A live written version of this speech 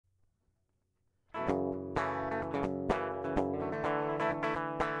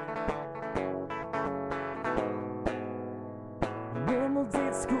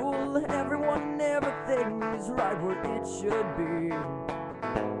right where it should be.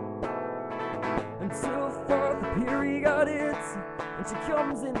 Until fourth period hits, and she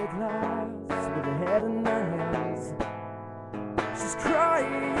comes into class with her head in her hands. She's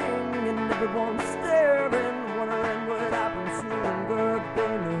crying and everyone's staring, wondering what happened to her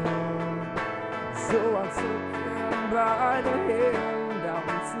baby. So I took her by the hand down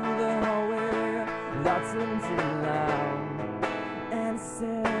to the hallway, that's empty loud, and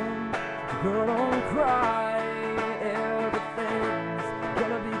said, "Girl, don't cry, everything's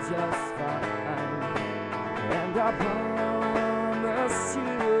gonna be just fine. And I promise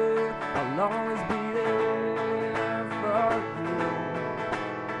you, I'll always be there for you.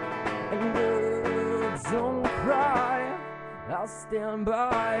 And girl, don't cry, I'll stand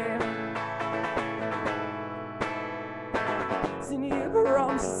by." Senior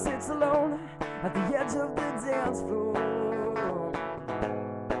prom, she sits alone at the edge of the dance floor.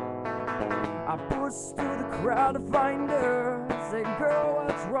 I push through the crowd to find her, say, "Girl,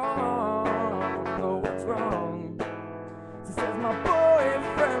 what's wrong? Oh, what's wrong?" She says, "My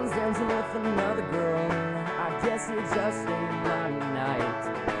boyfriend's dancing with another girl. I guess it just ain't my night."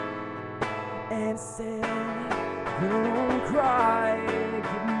 And said, "Girl, don't cry,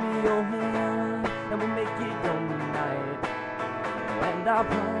 give me your hand, and we'll make it your night. And I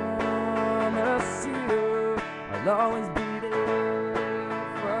promise you, I'll always be there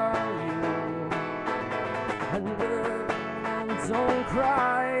for you. And girl, don't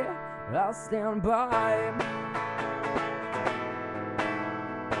cry, I'll stand by."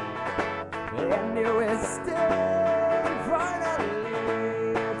 And you will stand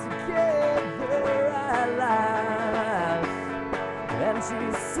finally together at last. And she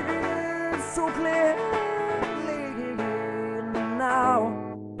sees so clearly now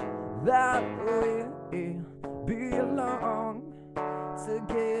that we belong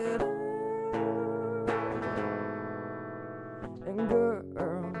together. And girl,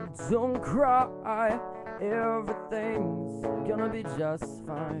 don't cry, everything's gonna be just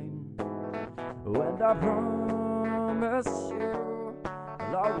fine. And I promise you,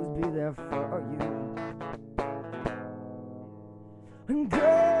 I'll always be there for you. And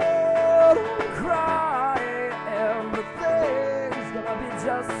girl, don't cry, everything's gonna be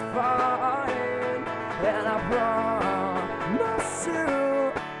just fine. And I promise you,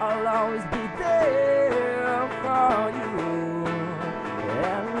 I'll always be there for you.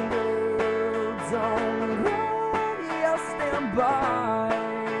 And girl, don't cry, I'll stand by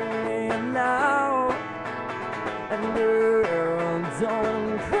now. And girl,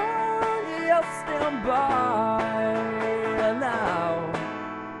 don't cry, I'll stand by now.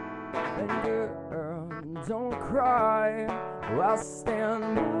 And girl, don't cry, I'll stand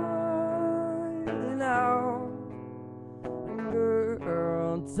by now. And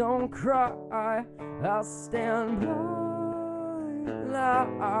girl, don't cry, I'll stand by now.